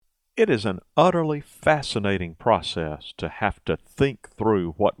It is an utterly fascinating process to have to think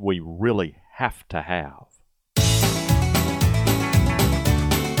through what we really have to have.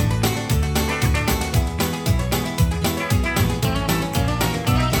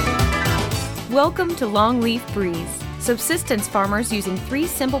 Welcome to Longleaf Breeze, subsistence farmers using 3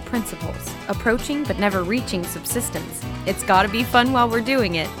 simple principles, approaching but never reaching subsistence. It's gotta be fun while we're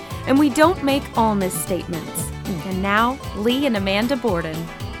doing it, and we don't make all misstatements. And now, Lee and Amanda Borden.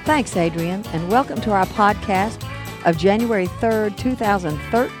 Thanks, Adrian, and welcome to our podcast of January 3rd,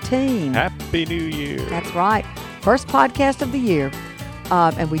 2013. Happy New Year. That's right. First podcast of the year.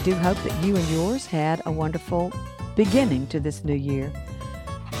 And we do hope that you and yours had a wonderful beginning to this new year.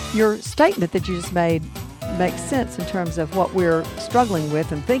 Your statement that you just made makes sense in terms of what we're struggling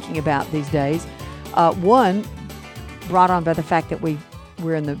with and thinking about these days. One, brought on by the fact that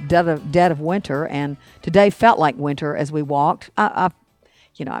we're in the dead of winter, and today felt like winter as we walked.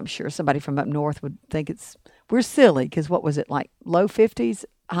 I'm sure somebody from up north would think we're silly because what was it, like low 50s,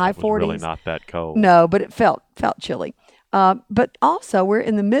 high 40s? It was really not that cold. No, but it felt chilly. But also we're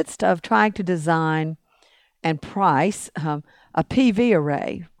in the midst of trying to design and price a PV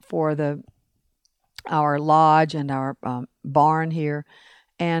array for our lodge and our barn here.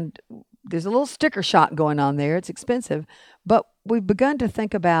 And there's a little sticker shock going on there. It's expensive, but we've begun to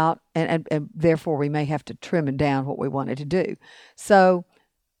think about, and therefore we may have to trim it down what we wanted to do. So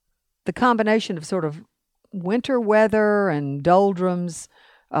the combination of sort of winter weather and doldrums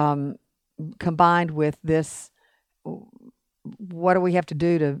combined with this, what do we have to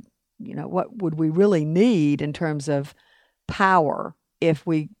do to, what would we really need in terms of power if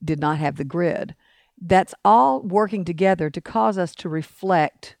we did not have the grid? That's all working together to cause us to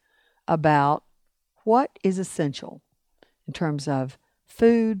reflect about what is essential in terms of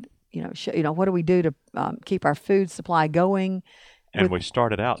food. What do we do to keep our food supply going? And we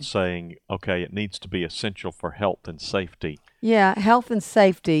started out saying, okay, it needs to be essential for health and safety. Yeah, health and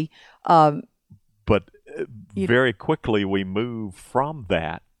safety. But very quickly we move from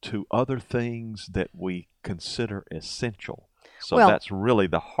that to other things that we consider essential. So that's really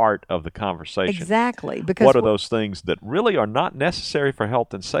the heart of the conversation. Exactly. Because what are those things that really are not necessary for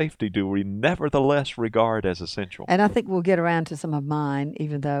health and safety do we nevertheless regard as essential? And I think we'll get around to some of mine,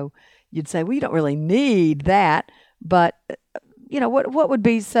 even though you'd say, well, you don't really need that. But, what would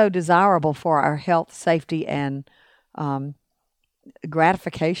be so desirable for our health, safety, and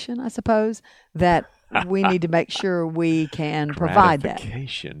gratification, I suppose, that we need to make sure we can provide that.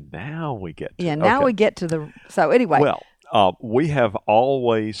 Gratification. Now we get to we get to the... So anyway... Well, we have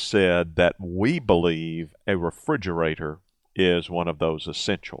always said that we believe a refrigerator is one of those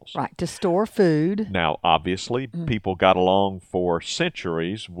essentials. Right, to store food. Now, obviously, people got along for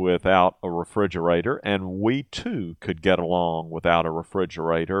centuries without a refrigerator, and we too could get along without a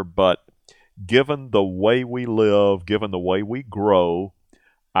refrigerator, but given the way we live, given the way we grow,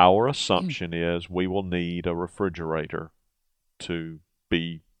 our assumption is we will need a refrigerator to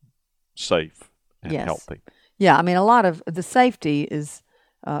be safe and healthy. Yeah, I mean, a lot of the safety is,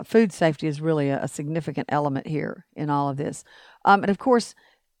 food safety is really a significant element here in all of this. And of course,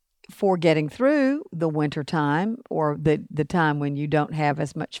 for getting through the winter time or the time when you don't have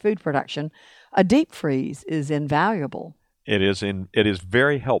as much food production, a deep freeze is invaluable. It is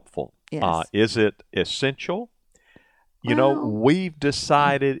very helpful. Yes. Is it essential? We've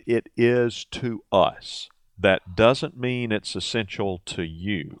decided it is to us. That doesn't mean it's essential to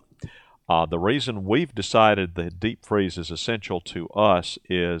you. The reason we've decided that deep freeze is essential to us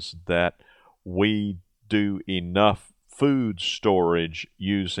is that we do enough food storage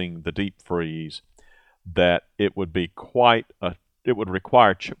using the deep freeze that it would require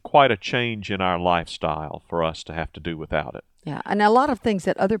quite a change in our lifestyle for us to have to do without it. Yeah, and a lot of things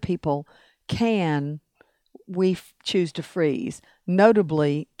that other people we choose to freeze,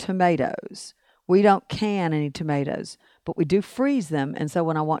 notably tomatoes. We don't can any tomatoes, but we do freeze them. And so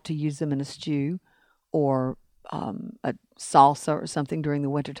when I want to use them in a stew or a salsa or something during the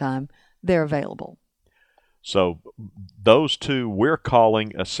wintertime, they're available. So those two we're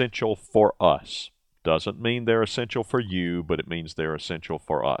calling essential for us. Doesn't mean they're essential for you, but it means they're essential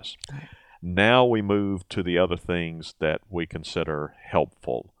for us. Right. Now we move to the other things that we consider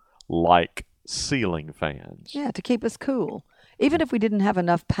helpful, like ceiling fans. Yeah, to keep us cool. Even if we didn't have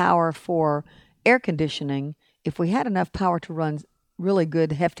enough power for air conditioning, if we had enough power to run really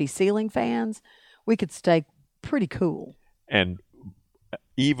good, hefty ceiling fans, we could stay pretty cool. And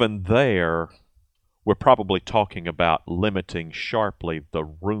even there, we're probably talking about limiting sharply the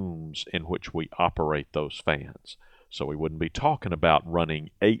rooms in which we operate those fans. So we wouldn't be talking about running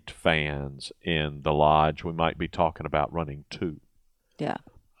 8 fans in the lodge. We might be talking about running 2. Yeah.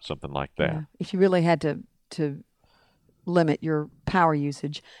 something like that. Yeah. If you really had to limit your power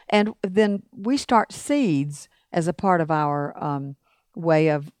usage. And then we start seeds as a part of our way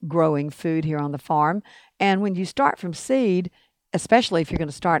of growing food here on the farm. And when you start from seed, especially if you're going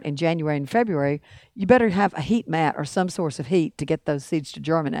to start in January and February, you better have a heat mat or some source of heat to get those seeds to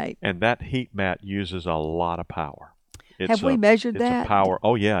germinate. And that heat mat uses a lot of power. Have we measured that? It's a power.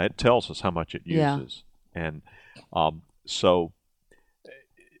 Oh, yeah, it tells us how much it uses. Yeah. And so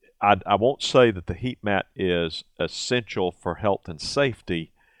I won't say that the heat mat is essential for health and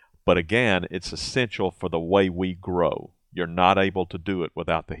safety, but again, it's essential for the way we grow. You're not able to do it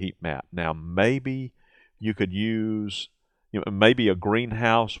without the heat mat. Now, maybe you could use, maybe a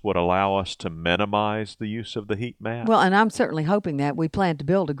greenhouse would allow us to minimize the use of the heat mat. Well, and I'm certainly hoping that. We plan to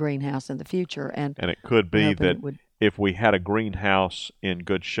build a greenhouse in the future. And it could be that if we had a greenhouse in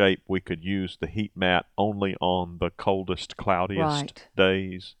good shape, we could use the heat mat only on the coldest, cloudiest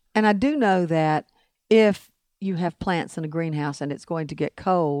days. And I do know that if you have plants in a greenhouse and it's going to get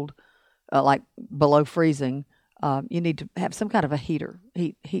cold, like below freezing, you need to have some kind of a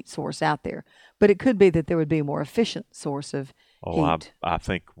heat source out there. But it could be that there would be a more efficient source of heat. I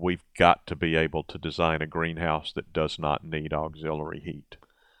think we've got to be able to design a greenhouse that does not need auxiliary heat.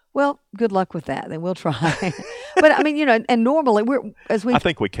 Well, good luck with that. Then we'll try. But I mean, and normally I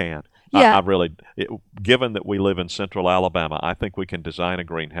think we can. Yeah. I really, given that we live in central Alabama, I think we can design a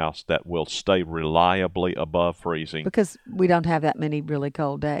greenhouse that will stay reliably above freezing. Because we don't have that many really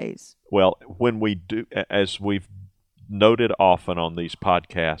cold days. Well, when we do, as we've noted often on these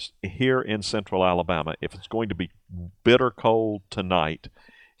podcasts, here in central Alabama, if it's going to be bitter cold tonight,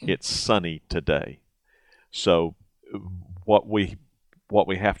 it's sunny today. So what we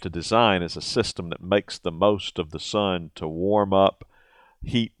have to design is a system that makes the most of the sun to warm up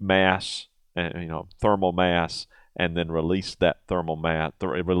heat mass, thermal mass, and then release that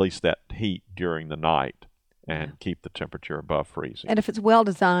release that heat during the night and keep the temperature above freezing. And if it's well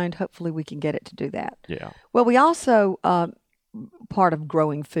designed, hopefully we can get it to do that. Yeah. Well, we also, part of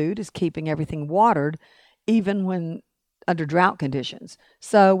growing food is keeping everything watered, even when under drought conditions.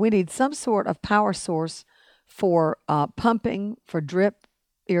 So we need some sort of power source for pumping, for drip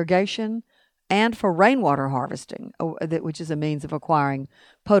irrigation, and for rainwater harvesting, which is a means of acquiring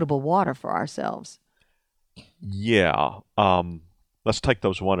potable water for ourselves. Yeah. Let's take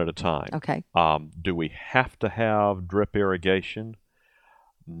those one at a time. Okay. Do we have to have drip irrigation?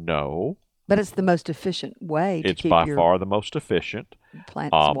 No. But it's the most efficient way to keep your It's by far the most efficient.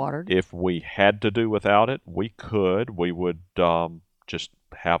 Plants watered. If we had to do without it, we could. We would just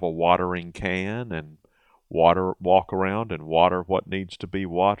have a watering can and walk around and water what needs to be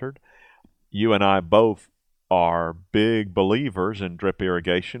watered. You and I both are big believers in drip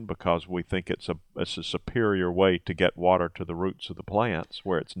irrigation because we think it's a superior way to get water to the roots of the plants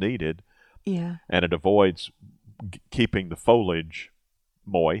where it's needed. Yeah. And it avoids keeping the foliage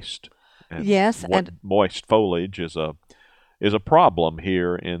moist. And yes, and moist foliage is a problem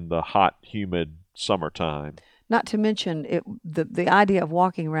here in the hot, humid summertime. Not to mention the idea of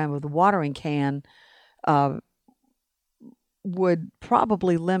walking around with a watering can would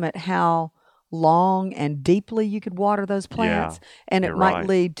probably limit how long and deeply you could water those plants. Yeah, and it might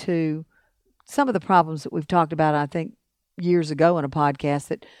lead to some of the problems that we've talked about, I think, years ago in a podcast,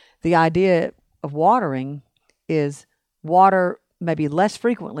 that the idea of watering is water maybe less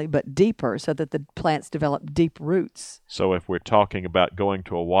frequently but deeper so that the plants develop deep roots. So if we're talking about going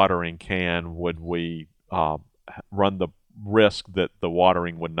to a watering can, would we run the risk that the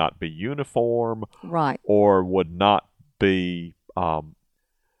watering would not be uniform? Right. Or would not be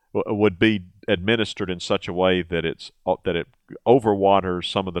would be administered in such a way that it overwaters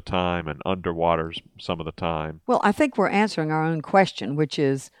some of the time and underwaters some of the time? Well, I think we're answering our own question, which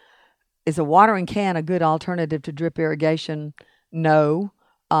is a watering can a good alternative to drip irrigation? No.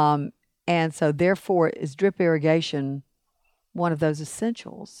 And so therefore, is drip irrigation one of those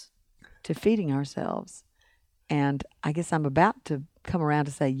essentials to feeding ourselves? And I guess I'm about to come around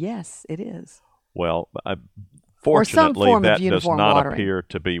to say, yes, it is. Well, fortunately, that does not watering. appear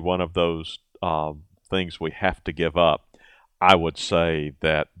to be one of those things we have to give up. I would say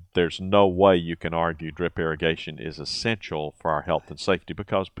that there's no way you can argue drip irrigation is essential for our health and safety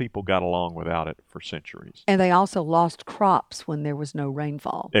because people got along without it for centuries. And they also lost crops when there was no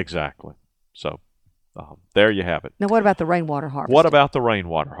rainfall. Exactly. So there you have it. Now, what about the rainwater harvesting? What about the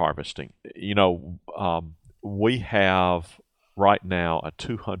rainwater harvesting? We have right now a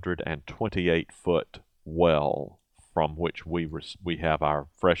 228-foot well from which we have our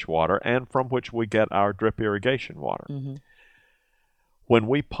fresh water and from which we get our drip irrigation water. Mm-hmm. When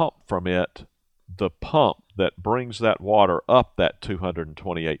we pump from it, the pump that brings that water up that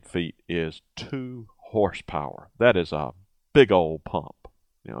 228 feet is 2 horsepower. That is a big old pump.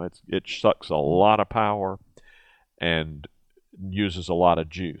 It sucks a lot of power and uses a lot of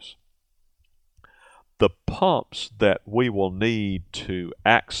juice. The pumps that we will need to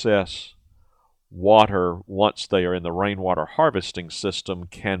access water once they are in the rainwater harvesting system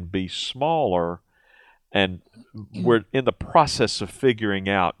can be smaller, and we're in the process of figuring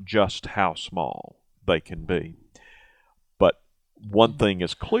out just how small they can be. But one thing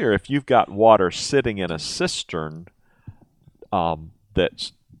is clear: if you've got water sitting in a cistern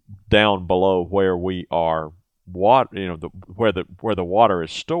that's down below where we are where the water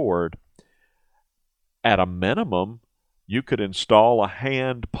is stored, at a minimum, you could install a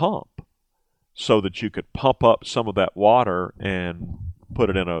hand pump so that you could pump up some of that water and put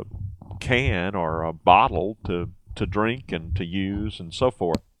it in a can or a bottle to drink and to use and so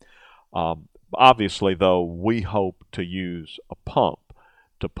forth. Obviously, though, we hope to use a pump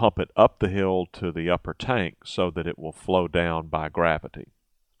to pump it up the hill to the upper tank so that it will flow down by gravity.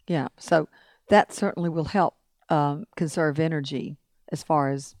 Yeah, so that certainly will help conserve energy as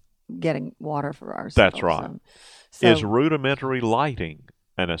far as getting water for ourselves. That's right. Is rudimentary lighting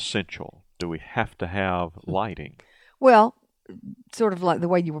an essential? Do we have to have lighting? Well, sort of like the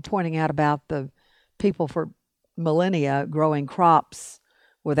way you were pointing out about the people for millennia growing crops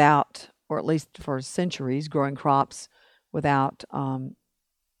without, or at least for centuries, growing crops without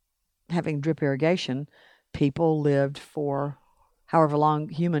having drip irrigation. People lived for however long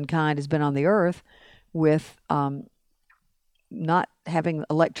humankind has been on the earth with not having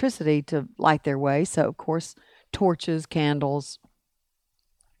electricity to light their way. So, of course, torches, candles.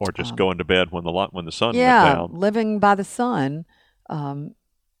 Or just going to bed when the sun went down. Yeah, living by the sun.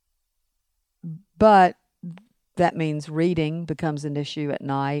 But that means reading becomes an issue at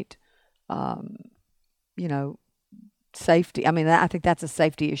night. Safety. I mean, I think that's a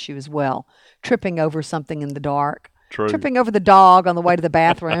safety issue as well. Tripping over something in the dark. True. Tripping over the dog on the way to the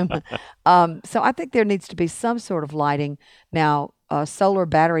bathroom. So I think there needs to be some sort of lighting. Now, solar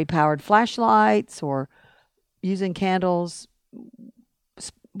battery-powered flashlights or using candles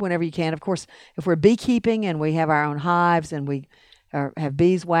whenever you can. Of course, if we're beekeeping and we have our own hives and we have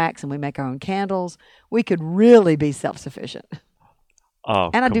beeswax and we make our own candles, we could really be self-sufficient.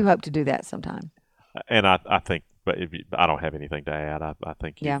 And I do hope to do that sometime. And I think, but I don't have anything to add. I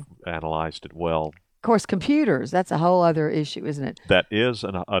think you've analyzed it well. Of course, computers, that's a whole other issue, isn't it? That is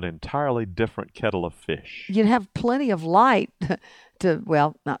an entirely different kettle of fish. You'd have plenty of light to,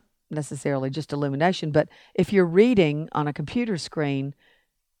 well, not necessarily just illumination, but if you're reading on a computer screen,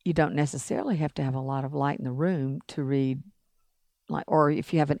 you don't necessarily have to have a lot of light in the room to read, or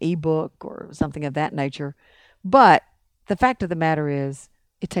if you have an e-book or something of that nature. But the fact of the matter is,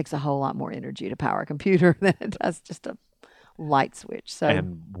 it takes a whole lot more energy to power a computer than it does just a light switch. So,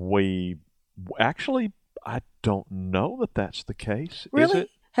 and actually, I don't know that that's the case. Really? Is it?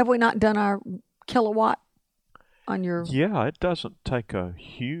 Have we not done our kilowatt on your... Yeah, it doesn't take a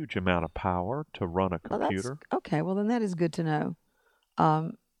huge amount of power to run a computer. Okay, well, then that is good to know.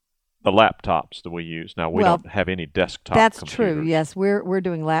 The laptops that we use. Now, we don't have any desktop computers. That's true, yes. We're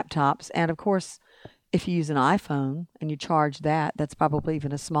doing laptops. And, of course, if you use an iPhone and you charge that, that's probably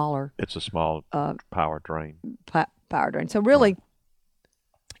even a smaller... It's a small power drain. Power drain. So, really...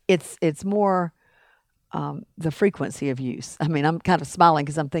 It's more the frequency of use. I mean, I'm kind of smiling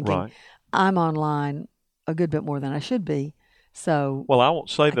because I'm thinking I'm online a good bit more than I should be. So, well, I won't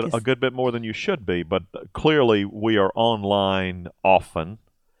say that a good bit more than you should be, but clearly we are online often,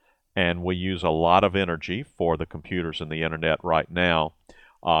 and we use a lot of energy for the computers and the internet right now.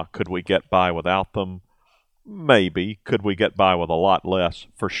 Could we get by without them? Maybe. Could we get by with a lot less?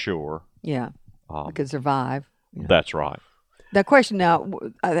 For sure. Yeah, we could survive. That's right. The question now,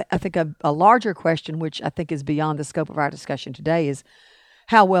 I think a larger question, which I think is beyond the scope of our discussion today, is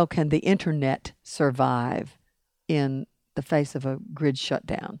how well can the internet survive in the face of a grid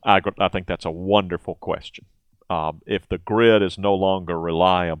shutdown? I think that's a wonderful question. If the grid is no longer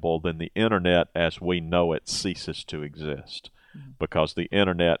reliable, then the internet as we know it ceases to exist, because the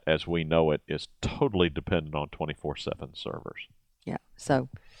internet as we know it is totally dependent on 24/7 servers. Yeah, so...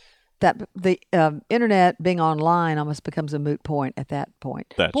 that the internet being online almost becomes a moot point at that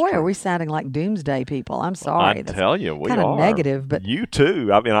point. That's Boy, true. are we sounding like doomsday people. I'm sorry. I tell you, we kind are. of negative, but you too.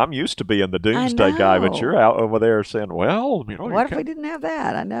 I mean, I'm used to being the doomsday guy, but you're out over there saying, well, what if we didn't have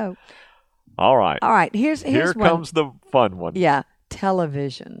that? I know. All right. Here comes the fun one. Yeah,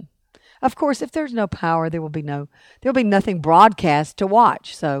 television. Of course, if there's no power, there'll be nothing broadcast to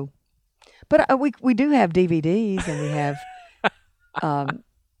watch. So, but we do have DVDs and we have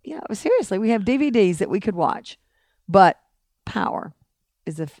seriously, we have DVDs that we could watch, but power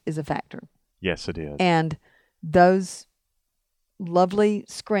is a factor. Yes, it is. And those lovely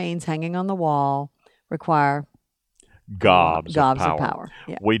screens hanging on the wall require gobs of power. power.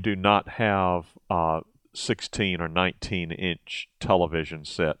 Yeah. We do not have 16 or 19-inch television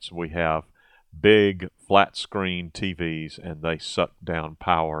sets. We have big flat screen TVs, and they suck down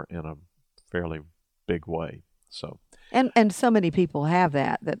power in a fairly big way. So and so many people have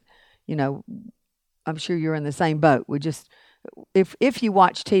that I'm sure you're in the same boat. We just if you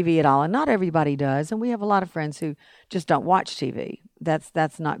watch TV at all, and not everybody does, and we have a lot of friends who just don't watch TV.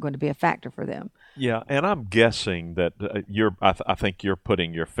 That's not going to be a factor for them. Yeah, and I'm guessing that I think you're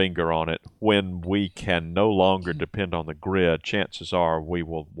putting your finger on it. When we can no longer depend on the grid, chances are we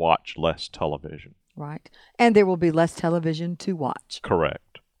will watch less television. Right, and there will be less television to watch.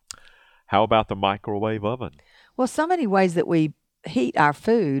 Correct. How about the microwave oven? Well, so many ways that we heat our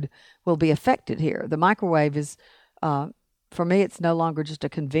food will be affected here. The microwave is, for me, it's no longer just a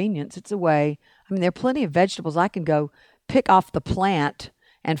convenience. It's a way. I mean, there are plenty of vegetables I can go pick off the plant,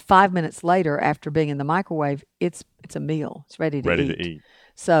 and 5 minutes later, after being in the microwave, it's a meal. It's ready to eat.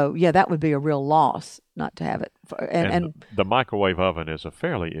 So, yeah, that would be a real loss not to have it. And the microwave oven is a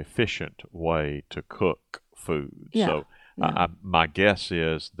fairly efficient way to cook food. Yeah. So Yeah. my guess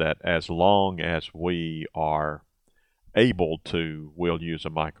is that as long as we are able to, we'll use a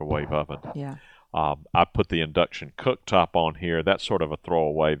microwave oven. Yeah. I put the induction cooktop on here. That's sort of a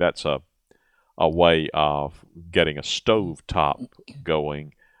throwaway. That's a way of getting a stove top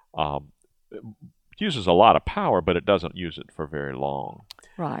going. It uses a lot of power, but it doesn't use it for very long.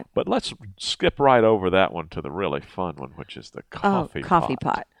 Right. But let's skip right over that one to the really fun one, which is the coffee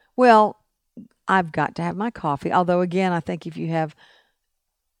pot. Well, I've got to have my coffee. Although, again, I think if you have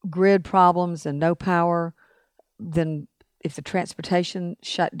grid problems and no power, then if the transportation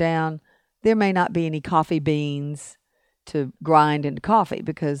shut down, there may not be any coffee beans to grind into coffee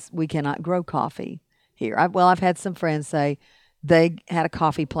because we cannot grow coffee here. I've had some friends say they had a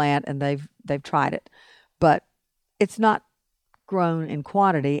coffee plant and they've tried it, but it's not grown in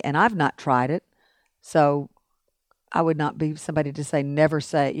quantity, and I've not tried it, so I would not be somebody to say never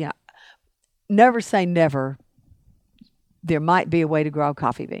say never. There might be a way to grow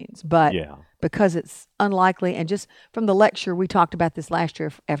coffee beans, but because it's unlikely, and just from the lecture, we talked about this last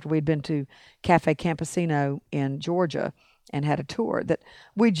year after we'd been to Cafe Campesino in Georgia and had a tour, that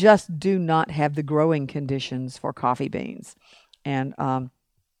we just do not have the growing conditions for coffee beans. And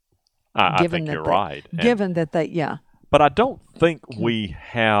I think you're right. Given that But I don't think we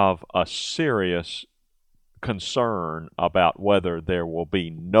have a serious concern about whether there will be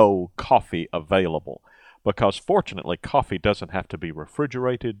no coffee available, because fortunately coffee doesn't have to be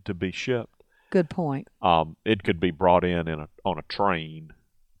refrigerated to be shipped. Good point. It could be brought in on a train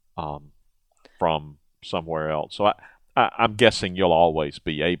from somewhere else. So I'm guessing you'll always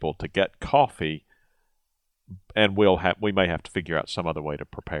be able to get coffee, and we may have to figure out some other way to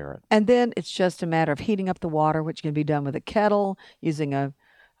prepare it. And then it's just a matter of heating up the water, which can be done with a kettle, using a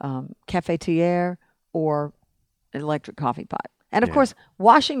cafetiere, or an electric coffee pot. And, of course,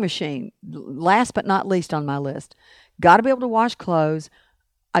 washing machine, last but not least on my list. Got to be able to wash clothes.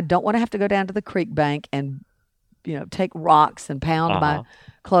 I don't want to have to go down to the creek bank and, take rocks and pound my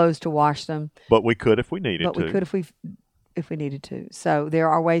clothes to wash them. But we could if we needed to. But we could if we needed to. So there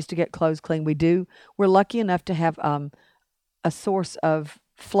are ways to get clothes clean. We're lucky enough to have a source of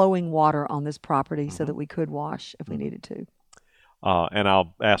flowing water on this property so that we could wash if we needed to. And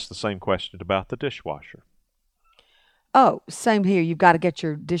I'll ask the same question about the dishwasher. Oh, same here. You've got to get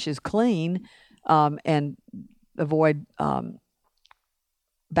your dishes clean and avoid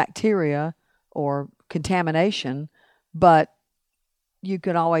bacteria or contamination, but you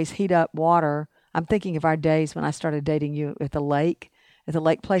can always heat up water. I'm thinking of our days when I started dating you at the lake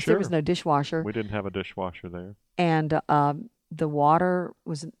place. Sure. There was no dishwasher. We didn't have a dishwasher there. And the water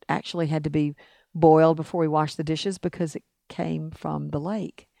had to be boiled before we washed the dishes because it came from the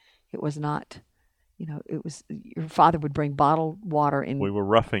lake. It was not... it was your father would bring bottled water in. We were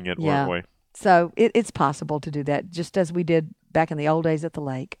roughing it, weren't we? So it's possible to do that, just as we did back in the old days at the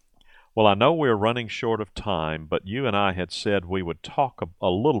lake. Well, I know we're running short of time, but you and I had said we would talk a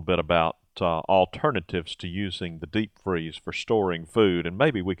little bit about alternatives to using the deep freeze for storing food, and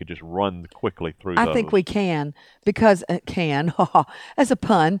maybe we could just run quickly through those. I think we can, because as a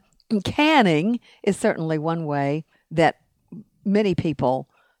pun, canning is certainly one way that many people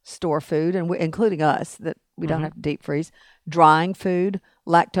store food, and including us, that we don't have to deep freeze. Drying food,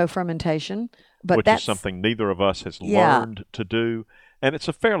 lacto-fermentation. Which is something neither of us has learned to do. And it's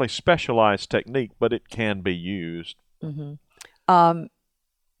a fairly specialized technique, but it can be used. Mm-hmm.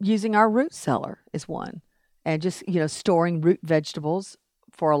 using our root cellar is one. And just, storing root vegetables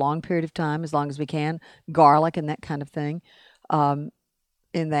for a long period of time, as long as we can, garlic and that kind of thing,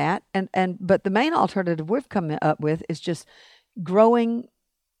 in that. But the main alternative we've come up with is just growing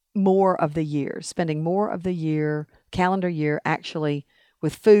more of the year, spending more of the year, calendar year, actually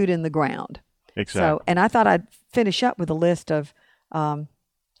with food in the ground. Exactly. So, and I thought I'd finish up with a list of,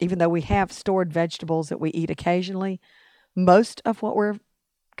 even though we have stored vegetables that we eat occasionally, most of what we're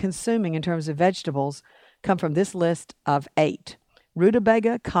consuming in terms of vegetables come from this list of 8.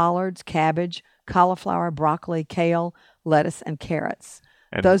 Rutabaga, collards, cabbage, cauliflower, broccoli, kale, lettuce, and carrots.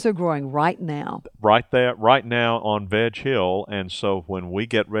 And those are growing right now. Right now on Veg Hill. And so when we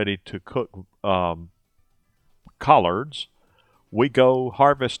get ready to cook collards, we go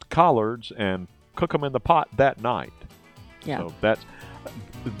harvest collards and cook them in the pot that night. Yeah. So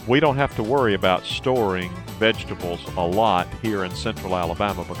we don't have to worry about storing vegetables a lot here in central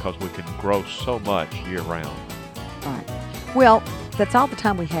Alabama because we can grow so much year-round. All right. Well, that's all the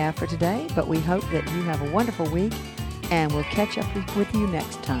time we have for today, but we hope that you have a wonderful week, and we'll catch up with you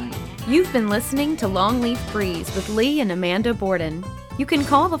next time. You've been listening to Longleaf Breeze with Lee and Amanda Borden. You can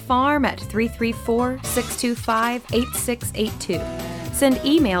call the farm at 334-625-8682. Send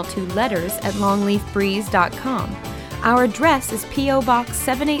email to letters@longleafbreeze.com. Our address is P.O. Box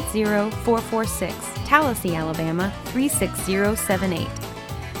 780446, Tallahassee, Alabama 36078.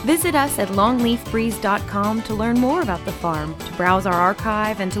 Visit us at longleafbreeze.com to learn more about the farm, to browse our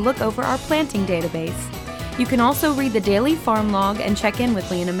archive, and to look over our planting database. You can also read the daily farm log and check in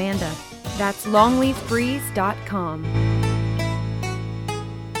with Lee and Amanda. That's longleafbreeze.com.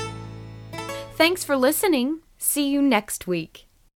 Thanks for listening. See you next week.